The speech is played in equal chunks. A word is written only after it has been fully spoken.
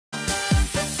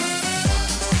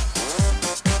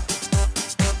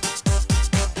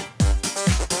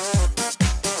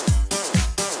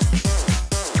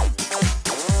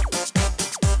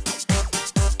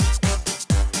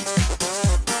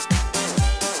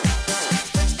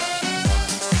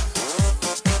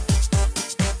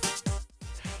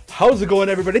How's it going,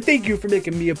 everybody? Thank you for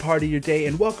making me a part of your day,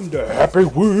 and welcome to Happy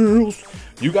Wheels.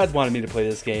 You guys wanted me to play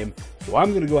this game, so I'm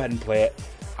going to go ahead and play it.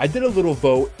 I did a little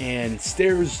vote, and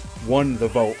Stairs won the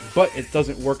vote, but it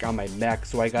doesn't work on my Mac,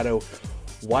 so I got to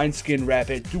wineskin wrap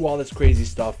it, do all this crazy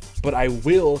stuff, but I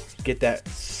will get that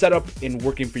set up and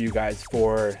working for you guys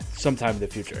for sometime in the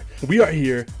future. We are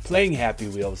here playing Happy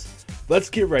Wheels.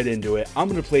 Let's get right into it. I'm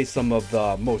going to play some of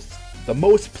the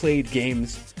most played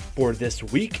games for this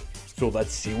week. So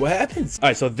let's see what happens. All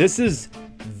right, so this is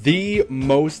the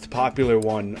most popular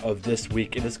one of this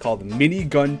week. It is called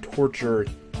Minigun Torture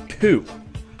 2.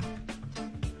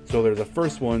 So there's a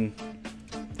first one.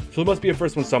 So there must be a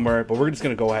first one somewhere, but we're just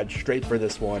gonna go ahead straight for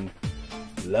this one.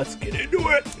 Let's get into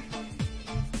it.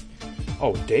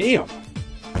 Oh, damn.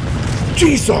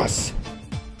 Jesus.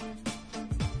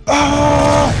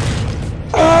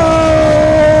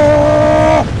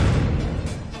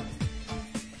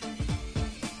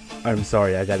 I'm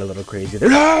sorry, I got a little crazy there.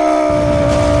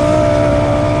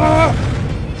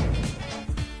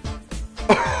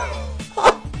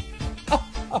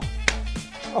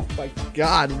 Oh my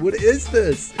god, what is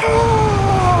this?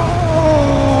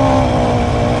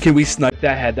 Can we snipe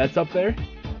that head that's up there?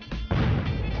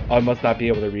 Oh, I must not be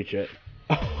able to reach it.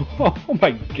 Oh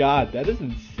my god, that is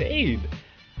insane.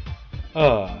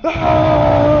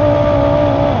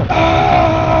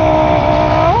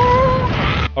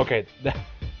 Okay.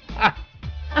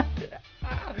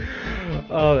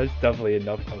 Oh, that's definitely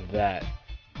enough of that.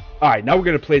 Alright, now we're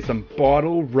going to play some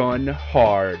Bottle Run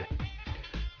Hard.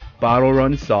 Bottle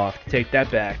Run Soft. Take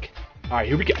that back. Alright,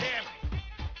 here we go.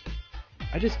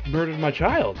 I just murdered my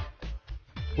child.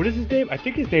 What is his name? I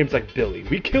think his name's like Billy.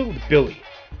 We killed Billy.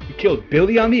 We killed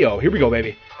Billy on the O. Here we go,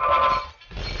 baby.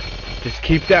 Just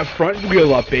keep that front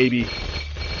wheel up, baby.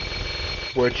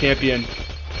 We're a champion.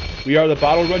 We are the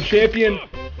Bottle Run champion.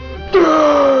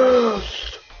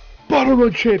 Bottle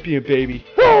Run champion, baby.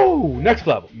 Woo! Next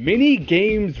level. Mini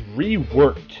games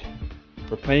reworked.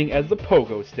 We're playing as the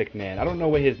Pogo Stick Man. I don't know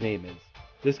what his name is.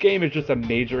 This game is just a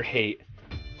major hate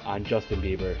on Justin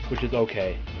Bieber, which is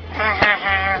okay.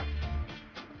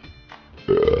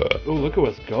 Oh, look at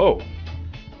us go.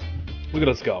 Look at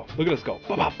us go. Look at us go.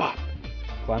 Bop, bop, bop.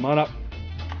 Climb on up.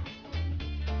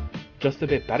 Just a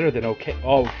bit better than okay.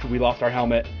 Oh, we lost our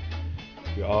helmet.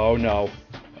 Oh, no.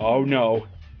 Oh, no.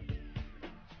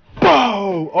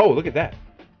 Oh, look at that.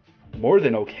 More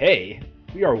than okay.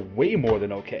 We are way more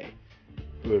than okay.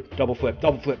 Ooh, double flip,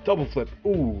 double flip, double flip.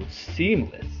 Ooh,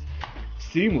 seamless.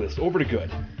 Seamless, over to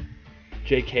good.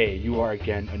 JK, you are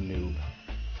again a noob.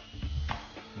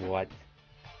 What?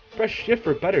 Press shift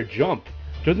for better jump.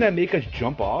 Doesn't that make us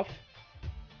jump off?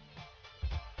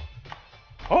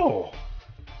 Oh,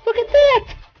 look at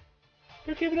that.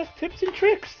 They're giving us tips and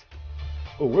tricks.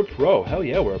 Oh, we're pro. Hell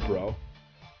yeah, we're a pro.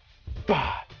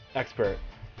 Bah. Expert.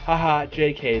 Haha,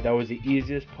 JK, that was the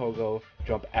easiest pogo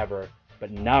jump ever, but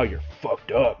now you're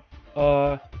fucked up.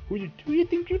 Who you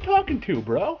think you're talking to,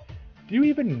 bro? Do you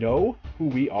even know who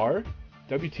we are?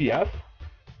 WTF?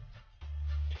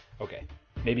 Okay,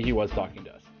 maybe he was talking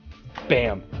to us.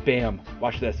 Bam, bam.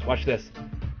 Watch this, watch this.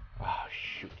 Oh,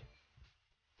 shoot.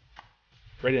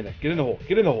 Right in there. Get in the hole,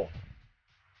 get in the hole.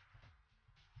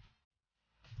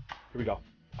 Here we go.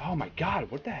 Oh my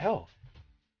god, what the hell?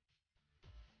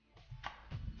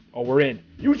 Oh, we're in.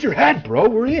 Use your head, bro.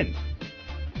 We're in.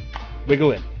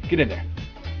 Wiggle in. Get in there.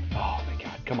 Oh, my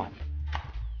God. Come on.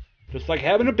 Just like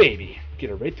having a baby.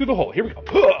 Get it right through the hole. Here we go.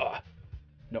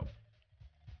 No.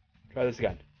 Try this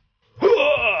again.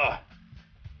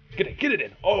 Get it. Get it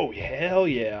in. Oh, hell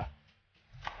yeah.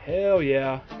 Hell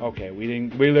yeah. Okay, we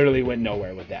literally went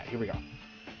nowhere with that. Here we go.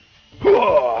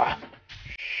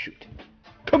 Shoot.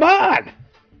 Come on.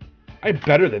 I'm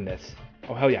better than this.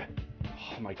 Oh, hell yeah.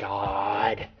 Oh, my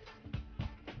God.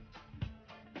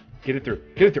 Get it through.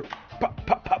 Get it through. Pop,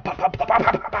 pop, pop, pop, pop, pop, pop,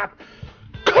 pop, pop.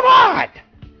 Come on!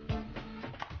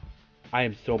 I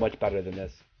am so much better than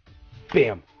this.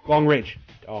 Bam. Long range.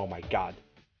 Oh my god.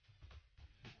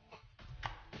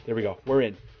 There we go. We're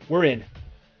in. We're in.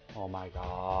 Oh my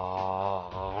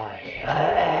god.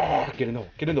 Get in the hole.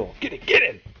 Get in the hole. Get in. Get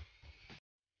in!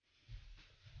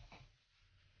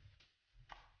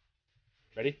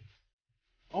 Ready?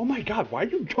 Oh my god. Why are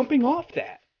you jumping off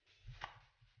that?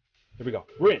 Here we go.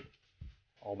 We're in.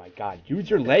 Oh my god. Use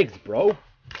your legs, bro.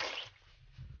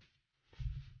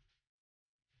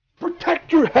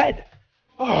 Protect your head.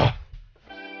 Ugh.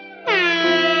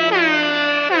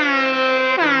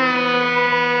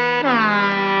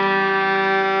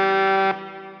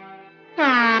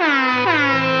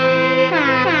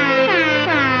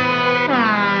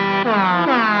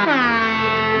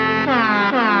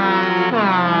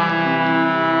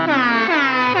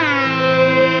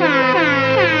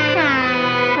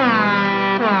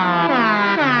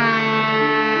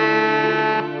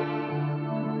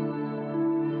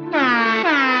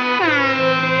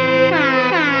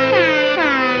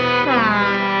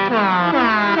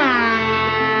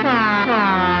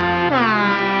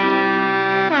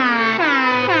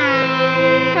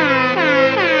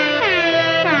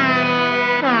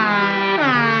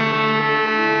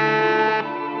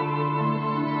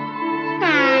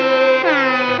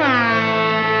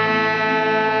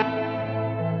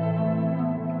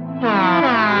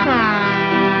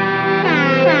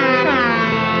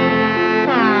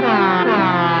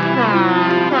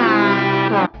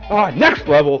 Next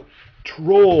level,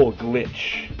 Troll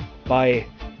Glitch by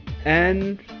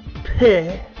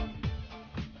NP04.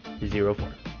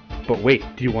 But wait,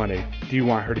 do you want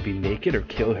her to be naked or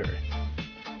kill her?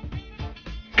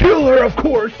 Kill her, of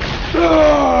course!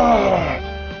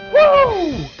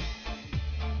 Woo!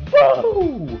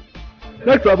 Woo!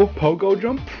 Next level, Pogo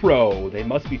Jump Pro. They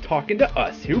must be talking to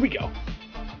us. Here we go.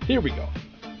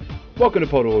 Welcome to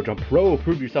Pogo Jump Pro.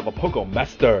 Prove yourself a Pogo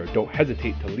Master. Don't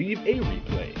hesitate to leave a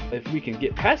replay. If we can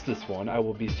get past this one, I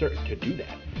will be certain to do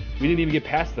that. We didn't even get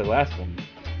past the last one.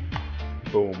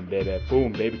 Boom, baby.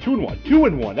 Boom, baby. 2 in 1. 2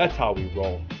 in 1. That's how we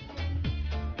roll.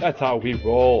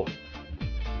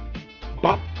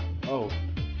 Bop. Oh.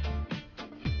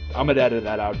 I'm gonna edit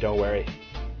that out. Don't worry.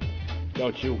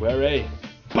 Don't you worry.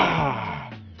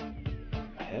 Bah!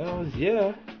 Hells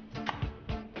yeah.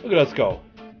 Look at us go.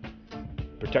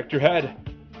 Protect your head.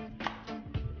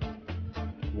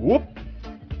 Whoop.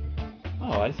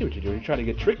 Oh, I see what you're doing. You're trying to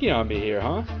get tricky on me here,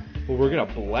 huh? Well, we're gonna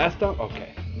blast on.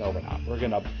 Okay. No, we're not. We're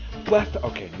gonna blast.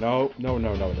 Okay. No.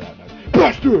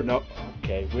 Blaster! No.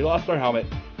 Okay. We lost our helmet.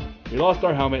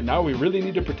 Now we really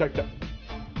need to protect the.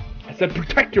 I said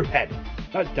protect your head.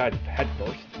 Not dive head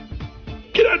first.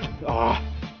 Get it!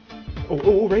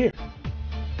 Oh, right here.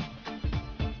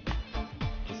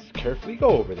 Just carefully go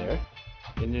over there,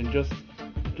 and then just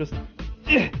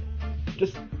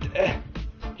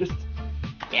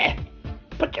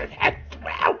put your head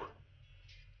through.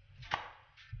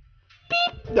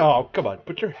 Beep. No, come on,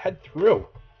 put your head through.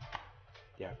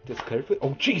 Yeah, just carefully.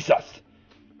 Oh, Jesus!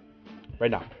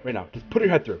 Right now, just put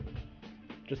your head through.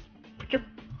 Just put your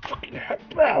fucking head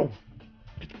through.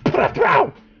 Just put it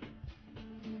through.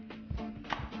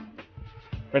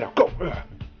 Right now, go! Do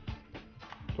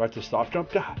I have to soft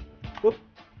jump? Whoop.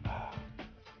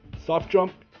 Soft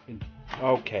jump.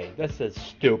 Okay, this is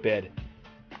stupid.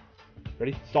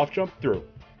 Ready? Soft jump through.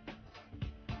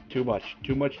 Too much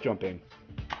jumping.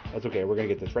 That's okay, we're gonna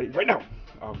get this. Ready? Right now!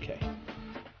 Okay.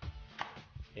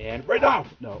 And right now!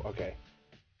 No, okay.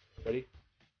 Ready?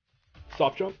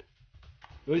 Soft jump.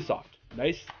 Really soft.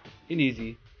 Nice and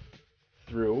easy.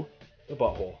 Through the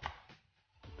butthole.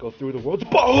 Go through the world's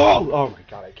butthole! Oh my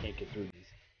god, I can't get through these.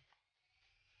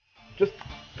 Just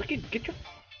freaking get your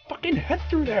fucking head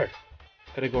through there!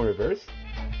 Can I go in reverse?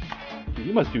 Dude,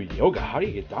 you must do yoga. How do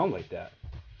you get down like that?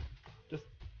 Just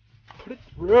put it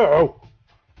through!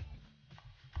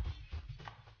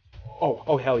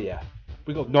 Oh hell yeah.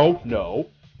 We go, no.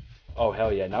 Oh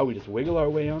hell yeah, now we just wiggle our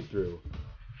way on through.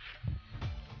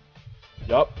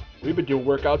 Yup, we've been doing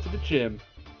workouts at the gym.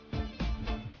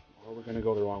 Or we're gonna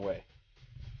go the wrong way.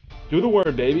 Do the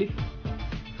worm, baby.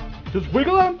 Just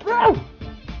wiggle on through!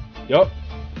 Yup.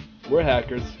 We're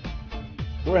hackers.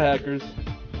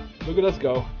 Look at us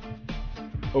go.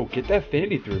 Oh, get that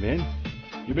Fanny through, man.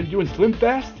 You've been doing Slim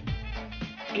Fast?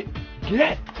 Get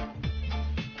it!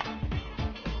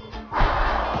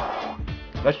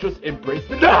 Let's just embrace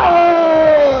the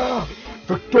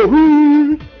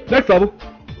victory! Next level.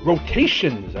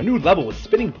 Rotations. Our new level with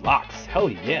spinning blocks. Hell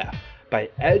yeah. By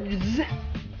Edge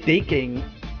Daking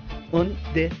on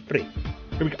the free.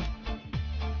 Here we go.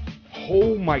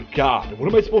 Oh my god. What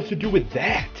am I supposed to do with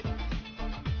that?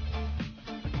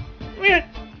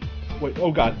 Wait,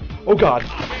 oh god.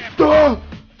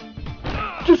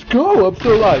 Just go. I'm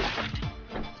still alive.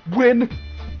 Win.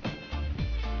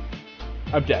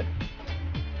 I'm dead.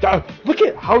 Look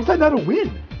at, how is that not a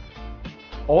win?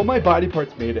 All my body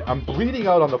parts made it. I'm bleeding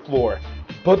out on the floor.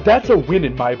 But that's a win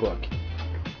in my book.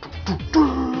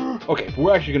 Okay,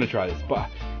 we're actually gonna try this, but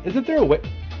isn't there a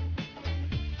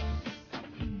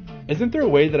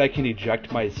way that I can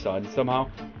eject my son somehow?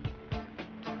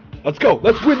 Let's go!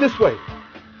 Let's win this way!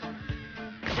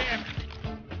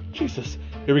 Jesus.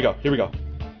 Here we go.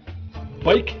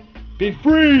 Bike, be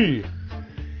free!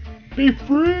 Be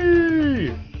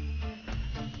free!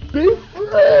 Be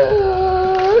free!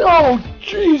 Oh,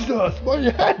 Jesus! My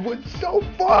head went so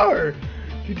far!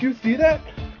 Did you see that?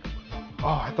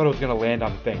 Oh, I thought it was gonna land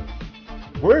on the thing.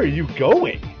 Where are you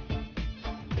going?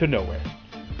 To nowhere.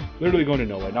 Literally going to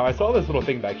nowhere. Now, I saw this little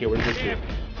thing back here. What does this do?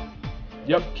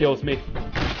 Yep, kills me.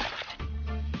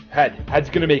 Head's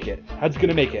gonna make it. I have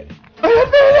made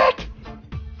it!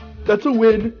 That's a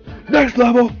win. Next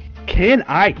level. Can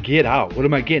I get out? What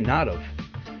am I getting out of?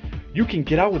 You can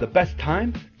get out with the best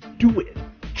time? Do it.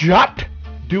 Just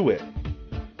do it.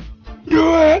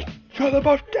 Do it! Show the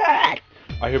most that!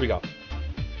 Alright, here we go.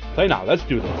 Play now. Let's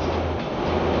do this.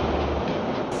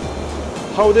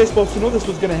 How were they supposed to know this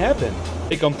was gonna happen?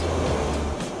 Take them.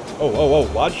 Oh.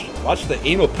 Watch the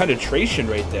anal penetration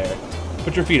right there.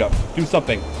 Put your feet up. Do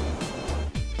something.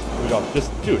 Here we go.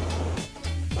 Just, dude.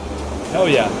 Hell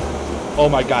yeah. Oh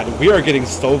my god, we are getting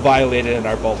so violated in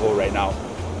our butthole right now.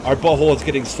 Our butthole is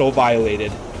getting so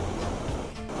violated.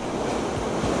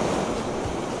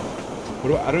 What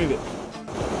do I don't even...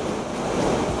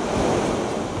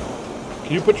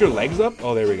 Can you put your legs up?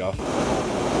 Oh, there we go.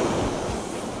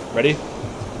 Ready?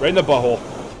 Right in the butthole.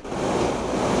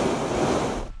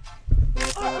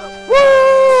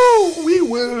 Woo! We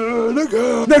win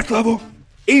again! Next level!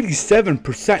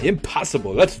 87%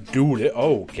 impossible. Let's do it.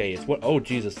 Oh, okay. It's what? Oh,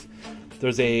 Jesus.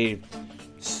 There's a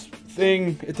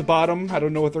thing at the bottom. I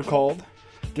don't know what they're called.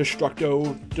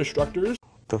 Destructors.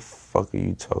 What the fuck are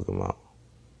you talking about?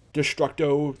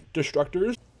 Destructors.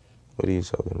 What are you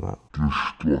talking about?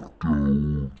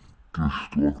 Destructors.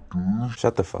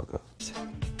 Shut the fuck up.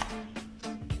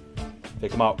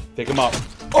 Take him out. Take him out.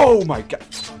 Oh my god.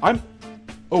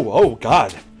 Oh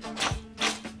god.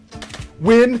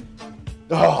 Win.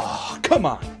 Oh, come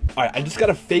on. Alright, I just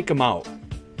gotta fake him out.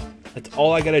 That's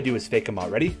all I gotta do is fake him out.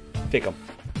 Ready? Fake him.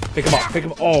 Fake him out. Fake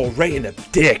him. Oh, right in the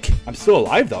dick. I'm still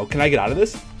alive though. Can I get out of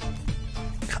this?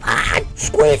 Come on.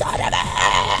 Squeeze out of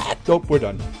it. Nope, we're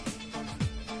done.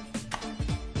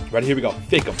 Ready? Here we go.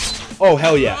 Fake him. Oh,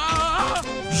 hell yeah.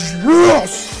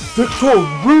 Yes!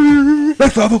 Victory!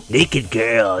 Next level! Naked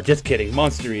girl. Just kidding.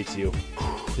 Monster eats you.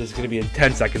 This is gonna be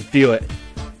intense. I can feel it.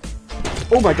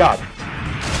 Oh my god.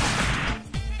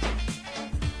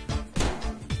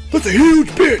 That's a huge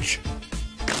bitch!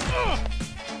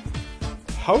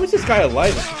 How is this guy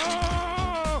alive?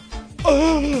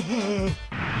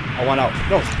 I want out.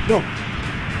 No.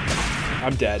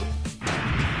 I'm dead.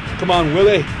 Come on,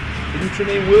 Willie. Isn't your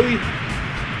name Willie?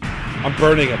 I'm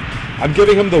burning him. I'm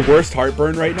giving him the worst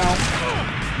heartburn right now.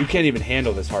 You can't even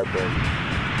handle this heartburn.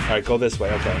 Alright, go this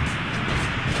way. Okay.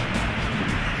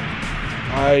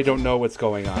 I don't know what's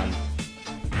going on.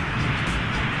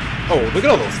 Oh, look at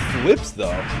all those flips,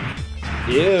 though.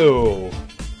 Ew.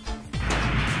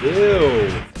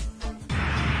 Ew.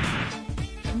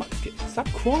 Come on,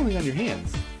 stop crawling on your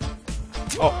hands.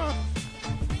 Oh.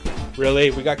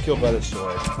 Really? We got killed by the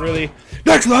sword. Really?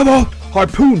 Next level!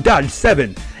 Harpoon Dodge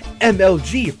 7.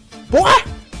 MLG. What?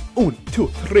 1, 2,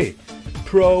 3.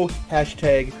 Pro.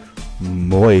 Hashtag.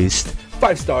 Moist.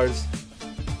 5 stars.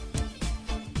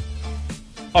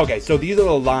 Okay, so these are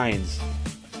the lines.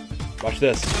 Watch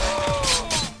this.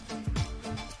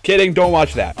 Kidding, don't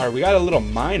watch that. Alright, we got a little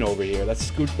mine over here. Let's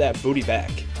scoot that booty back.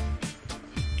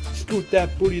 Scoot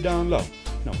that booty down low.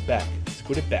 No, back.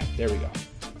 Scoot it back. There we go.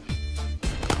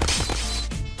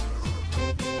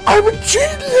 I'm a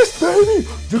genius, baby!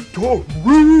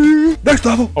 Victory! Next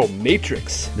level! Oh,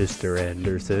 Matrix. Mr.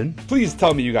 Anderson. Please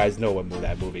tell me you guys know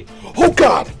that movie. Oh,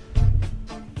 God!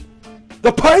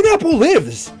 The pineapple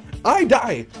lives! I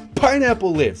die.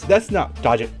 Pineapple lives. That's not...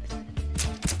 Dodge it.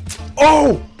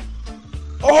 Oh!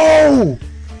 Oh!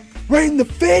 Right in the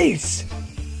face!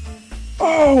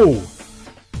 Oh!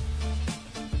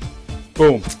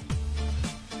 Boom.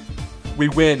 We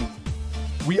win.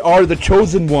 We are the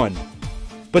chosen one.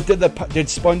 But did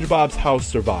SpongeBob's house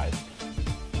survive?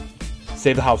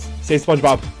 Save the house. Save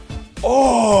SpongeBob.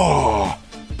 Oh!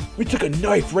 We took a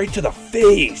knife right to the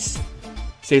face.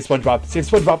 Save SpongeBob. Save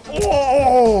SpongeBob.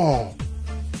 Oh!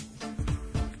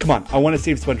 Come on. I want to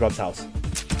save SpongeBob's house.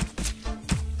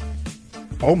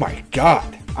 Oh my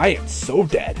god. I am so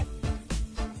dead.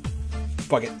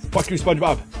 Fuck it. Fuck you,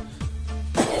 SpongeBob.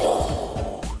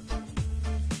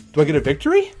 Do I get a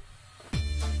victory?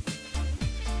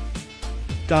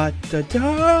 Da da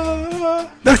da.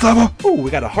 Next level. Oh, we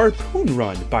got a harpoon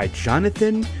run by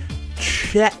Jonathan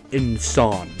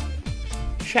Chattinson.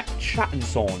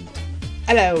 Chattinson.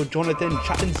 Hello, Jonathan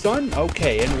Chattinson.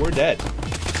 Okay, and we're dead.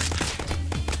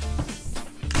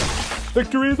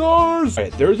 Victory is ours!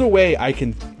 Alright, there's a way I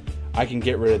can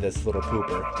get rid of this little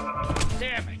pooper.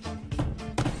 Damn it.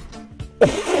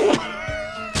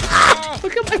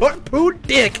 Look at my harpoon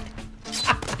dick!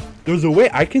 There's a way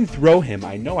I can throw him.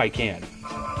 I know I can.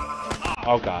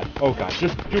 Oh god. Oh god.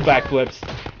 Just do backflips.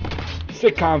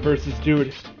 Sitcom versus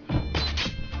dude.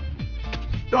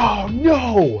 Oh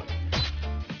no!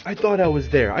 I thought I was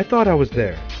there. I thought I was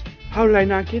there. How did I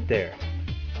not get there?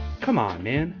 Come on,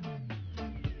 man.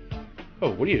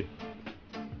 Oh, what are you?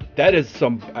 That is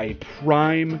a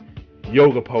prime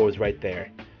yoga pose right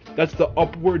there. That's the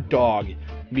upward dog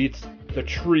meets the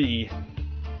tree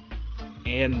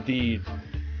and the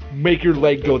make your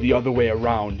leg go the other way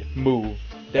around move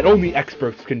that only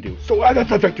experts can do. So that's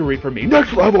a victory for me.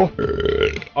 Next level.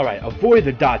 All right, avoid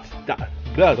the dots.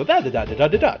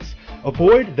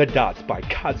 Avoid the dots by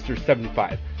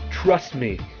Codster75. Trust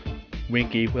me.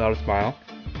 Winky without a smile.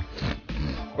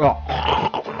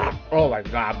 Oh my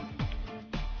god.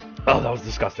 Oh, that was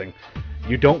disgusting.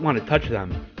 You don't want to touch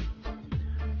them.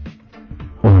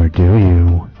 do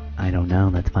you? I don't know.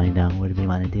 Let's find out. What do we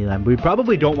want to do? We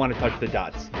probably don't want to touch the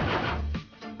dots.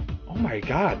 Oh my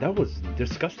god, that was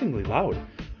disgustingly loud.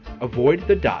 Avoid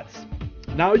the dots.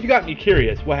 Now you got me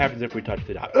curious. What happens if we touch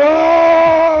the dots?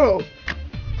 Oh!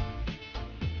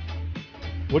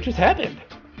 What just happened?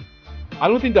 I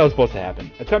don't think that was supposed to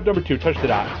happen. Attempt number 2, touch the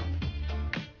dot.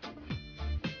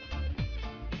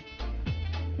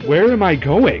 Where am I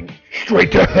going?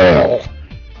 Straight to hell!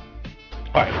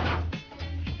 Alright.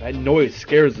 That noise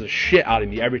scares the shit out of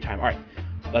me every time. Alright.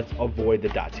 Let's avoid the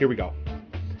dots. Here we go.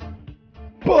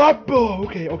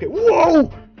 Okay, okay. Whoa!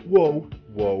 Whoa,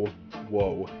 whoa,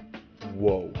 whoa,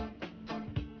 whoa.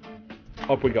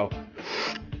 Up we go.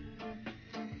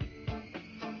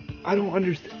 I don't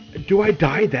understand. Do I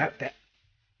die that fast?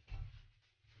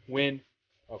 Win.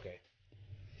 Okay.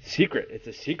 Secret. It's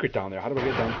a secret down there. How do I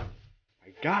get down?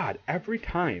 My god, every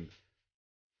time.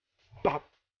 Bop.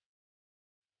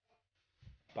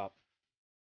 Bop.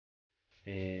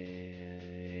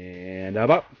 And a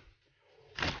bop.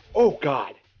 Oh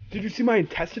god. Did you see my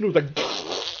intestine? It was like...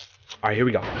 Alright, here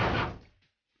we go.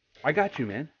 I got you,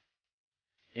 man.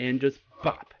 And just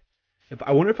bop.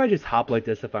 I wonder if I just hop like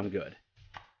this if I'm good.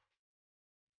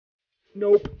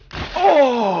 Nope.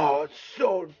 Oh, it's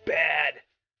so bad.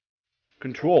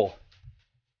 Control.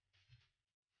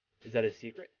 Is that a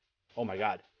secret? Oh my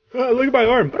god. Look at my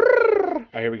arm. Alright,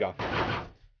 here we go.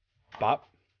 Bop.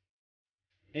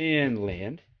 And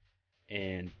land.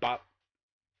 And bop.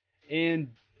 And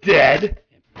dead.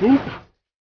 And boop.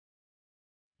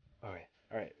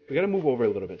 Alright. We gotta move over a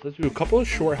little bit. Let's do a couple of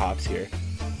short hops here.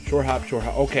 Short hop, short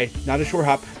hop. Okay, not a short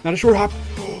hop. Not a short hop.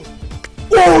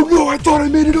 Oh no, I thought I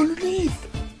made it underneath.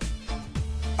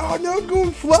 Oh, now I'm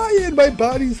going flying. My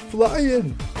body's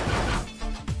flying.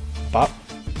 Bop.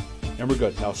 And we're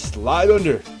good. Now slide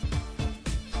under.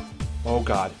 Oh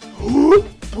god. Oh.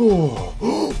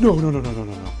 No, no, no, no, no,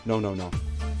 no, no. No, no, no.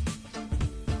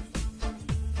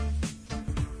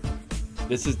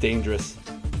 This is dangerous.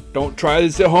 Don't try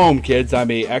this at home, kids. I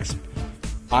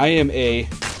am a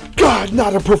God,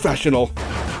 not a professional.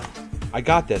 I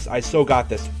got this. I so got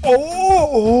this.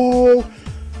 Oh!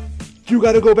 You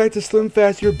gotta go back to Slim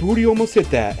Fast. Your booty almost hit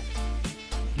that.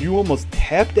 You almost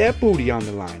tapped that booty on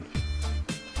the line.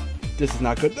 This is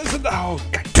not good. This is... Oh,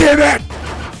 god damn it!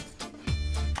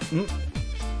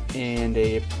 And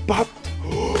a bop.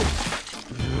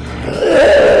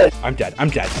 I'm dead. I'm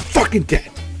dead. I'm fucking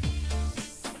dead.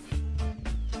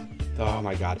 Oh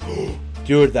my god.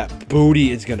 Dude, that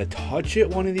booty is gonna touch it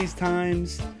one of these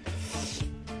times.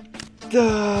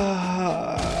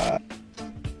 Duh.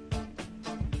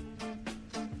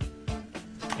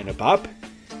 And a bop.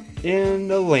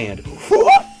 And a land.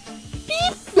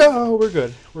 No, we're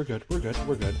good. We're good. We're good.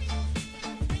 We're good.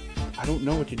 I don't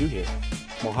know what to do here.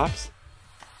 More hops.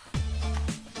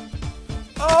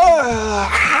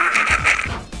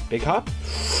 Big hop.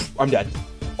 I'm dead.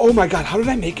 Oh my god, how did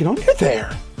I make it under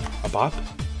there? A bop.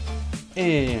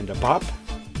 And a bop.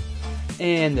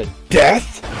 And a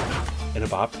death. And a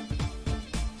bop.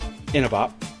 And a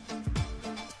bop.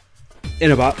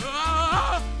 And a bop.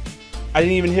 I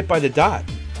didn't even hit by the dot.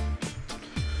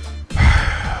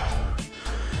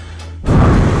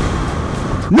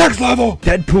 Next level!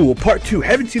 Deadpool Part 2.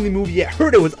 Haven't seen the movie yet.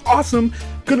 Heard it was awesome.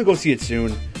 Gonna go see it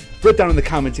soon. Write down in the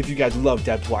comments if you guys love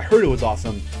Deadpool. I heard it was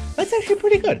awesome. That's actually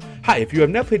pretty good. Hi, if you have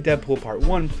not played Deadpool Part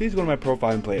 1, please go to my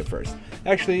profile and play it first.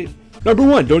 Actually, number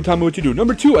 1, don't tell me what to do.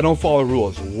 Number 2, I don't follow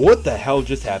rules. What the hell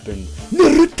just happened?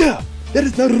 Naruto! That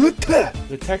is Naruto!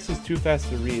 The text is too fast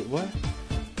to read. What?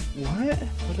 What?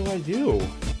 What do I do?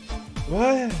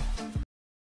 What?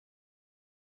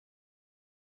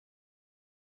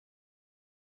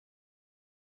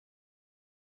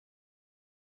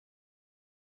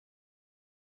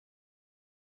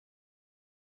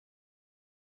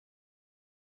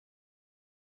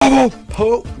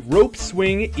 Rope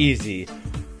swing easy.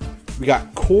 We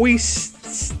got Koi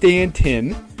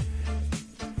Stanton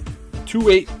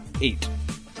 288.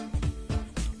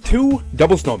 2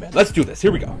 double snowman. Let's do this.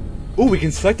 Here we go. Oh, we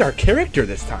can select our character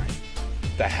this time.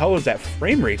 The hell is that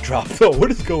frame rate drop though? What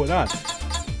is going on?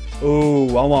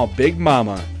 Oh, I want Big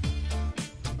Mama.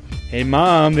 Hey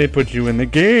mom, they put you in the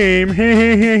game.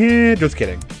 Just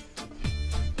kidding.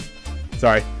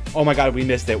 Sorry. Oh my god, we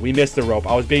missed it. We missed the rope.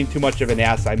 I was being too much of an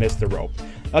ass. I missed the rope.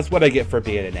 That's what I get for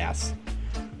being an ass.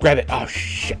 Grab it. Oh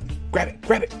shit. Grab it.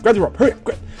 Grab it. Grab the rope. Hurry.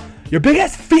 Grab. Your big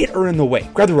ass feet are in the way.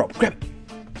 Grab the rope. Grab it.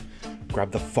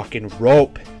 Grab the fucking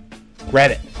rope.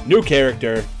 Grab it. New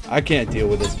character. I can't deal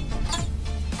with this.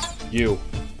 You.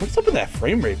 What's up with that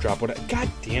frame rate drop? God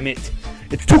damn it.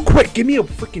 It's too quick. Give me a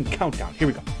freaking countdown. Here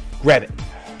we go. Grab it.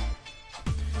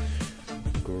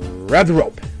 Grab the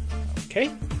rope. Okay,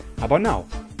 how about now?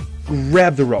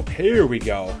 Grab the rope. Here we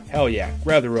go. Hell yeah,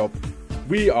 grab the rope.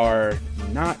 We are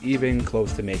not even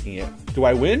close to making it. Do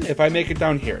I win if I make it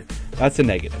down here? That's a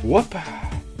negative. Whoop.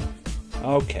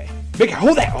 Okay.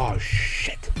 Hold that. Oh,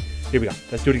 shit. Here we go.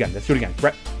 Let's do it again.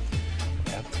 Grab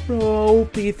the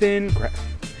rope, Ethan.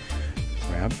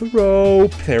 Grab the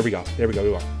rope. There we go.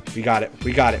 We got it.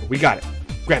 Grab it.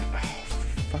 Oh,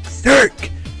 for fuck's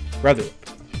sake. Grab the rope.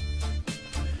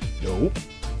 Nope.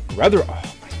 Grab the rope.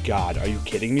 Oh, my God. Are you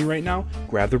kidding me right now?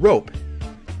 Grab the rope.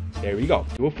 There we go.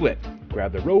 Do a flip.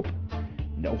 Grab the rope.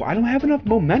 No, I don't have enough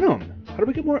momentum. How do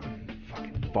we get more?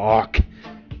 Fuck.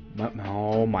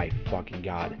 Oh, my fucking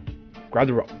God. Grab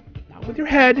the rope. Not with your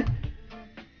head.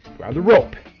 Grab the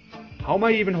rope. How am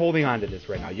I even holding on to this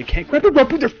right now? You can't grab the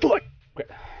rope with your foot. Oh,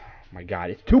 my God.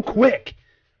 It's too quick.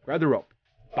 Grab the rope.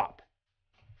 Bop.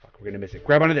 Fuck, we're going to miss it.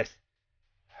 Grab onto this.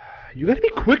 You got to be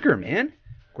quicker, man.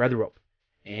 Grab the rope.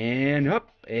 And up.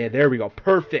 And there we go.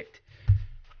 Perfect.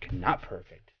 Not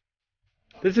perfect.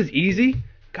 This is easy.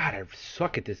 God, I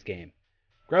suck at this game.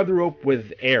 Grab the rope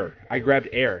with air. I grabbed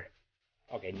air.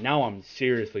 Okay, now I'm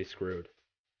seriously screwed.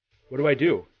 What do I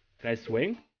do? Can I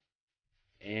swing?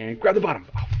 And grab the bottom.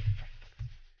 Oh.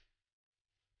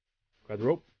 Grab the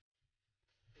rope.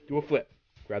 Do a flip.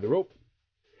 Grab the rope.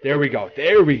 There we go.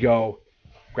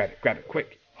 Grab it,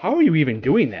 quick. How are you even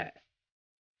doing that?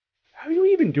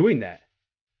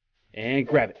 And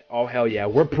grab it. Oh, hell yeah,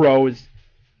 we're pros.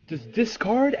 Just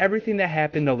discard everything that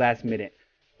happened the last minute.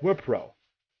 We're pro.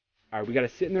 Alright, we gotta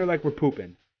sit in there like we're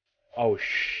pooping. Oh,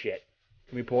 shit.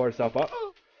 Can we pull ourselves up?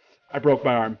 I broke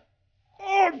my arm.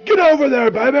 Oh, get over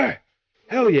there, baby!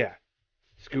 Hell yeah.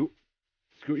 Scoot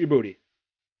your booty.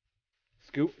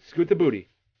 Scoot the booty.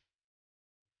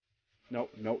 No,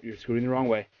 you're scooting the wrong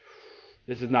way.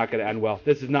 This is not gonna end well.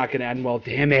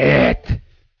 Damn it!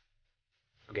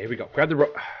 Okay, here we go. Grab the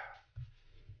rope.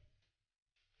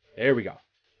 There we go.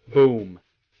 Boom.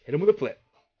 Hit him with a flip.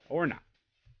 Or not.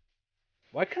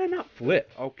 Why can I not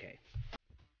flip? Okay.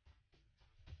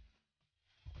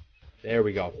 There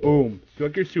we go. Boom.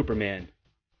 Like your Superman.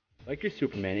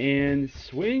 And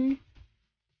swing.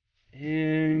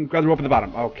 And grab the rope at the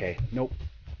bottom. Okay. Nope.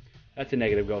 That's a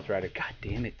negative Ghost Rider. God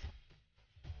damn it.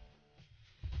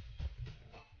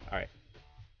 Alright.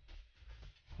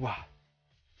 Wow.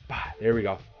 Bah. There we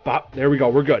go. Bop. There we go.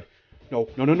 We're good. No.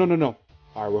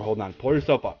 Alright, we're holding on. Pull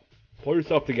yourself up. Pull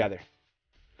yourself together.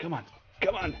 Come on.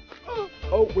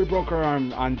 Oh, we broke our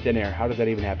arm on thin air. How does that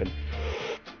even happen?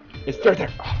 It's right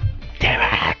there. Oh, damn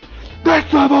it.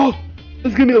 Next level!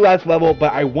 This is going to be the last level,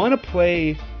 but I want to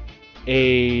play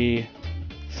a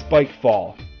spike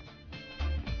fall.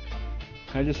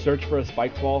 Can I just search for a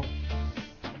spike fall?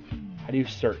 How do you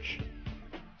search?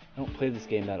 I don't play this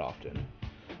game that often.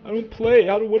 What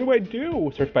do I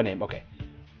do? Search by name. Okay.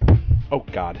 Oh,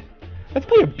 God. Let's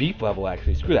play a beef level,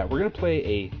 actually. Screw that. We're going to play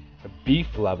a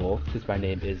beef level, since my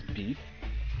name is Beef.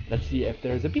 Let's see if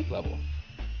there's a beef level.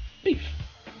 Beef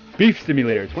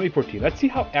Simulator 2014. Let's see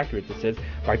how accurate this is.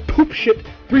 If I poop shit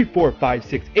 3, 4, 5,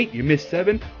 6, 8, you missed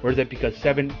 7, or is that because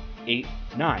 7, 8,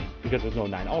 9? Because there's no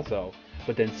 9 also.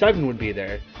 But then 7 would be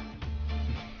there.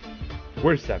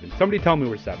 Where's 7? Somebody tell me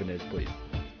where 7 is, please.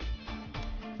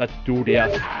 Let's do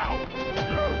this.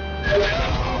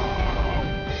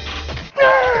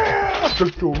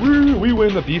 We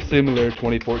win the Beef Simulator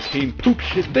 2014. Poop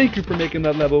shit. Thank you for making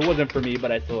that level. It wasn't for me,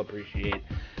 but I still appreciate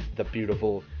the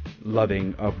beautiful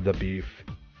loving of the beef.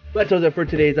 That does it for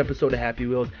today's episode of Happy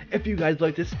Wheels. If you guys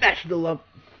liked it, smash the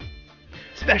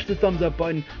thumbs up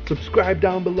button. Subscribe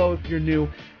down below if you're new.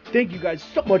 Thank you guys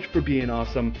so much for being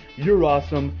awesome. You're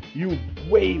awesome. You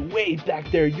way back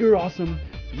there. You're awesome.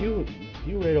 You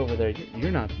right over there.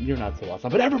 You're not so awesome.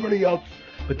 But everybody else.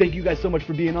 But thank you guys so much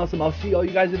for being awesome. I'll see all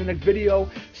you guys in the next video.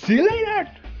 See you later.